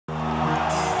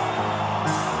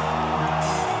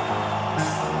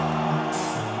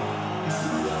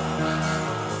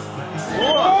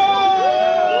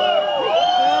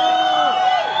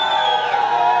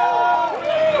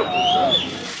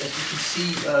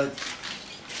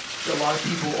a lot of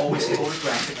people always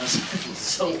photographing us.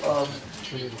 So,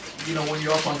 you know, when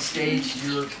you're up on stage,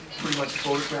 you're pretty much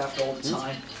photographed all the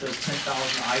time. There's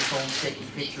 10,000 iPhones taking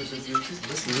pictures of you. Just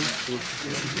listen to that.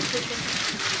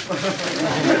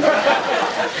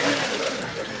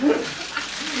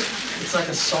 It's like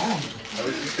a song.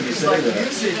 It's like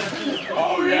music.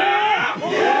 Oh yeah!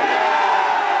 Yeah!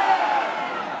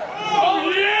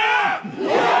 Oh yeah!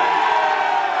 Yeah!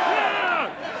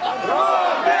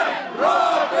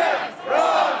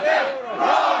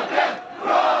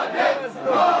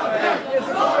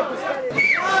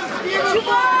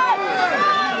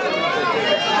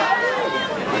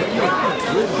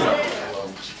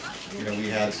 You know, we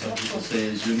had some people say,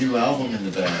 "Is your new album in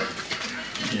the bag?"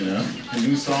 You know, the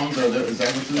new songs is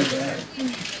that what's in the bag?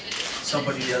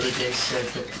 Somebody the other day said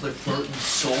that Cliff Burton's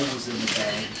soul was in the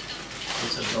bag.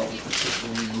 It's a very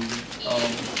particularly movie.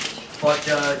 But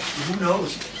who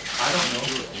knows? I don't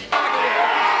know.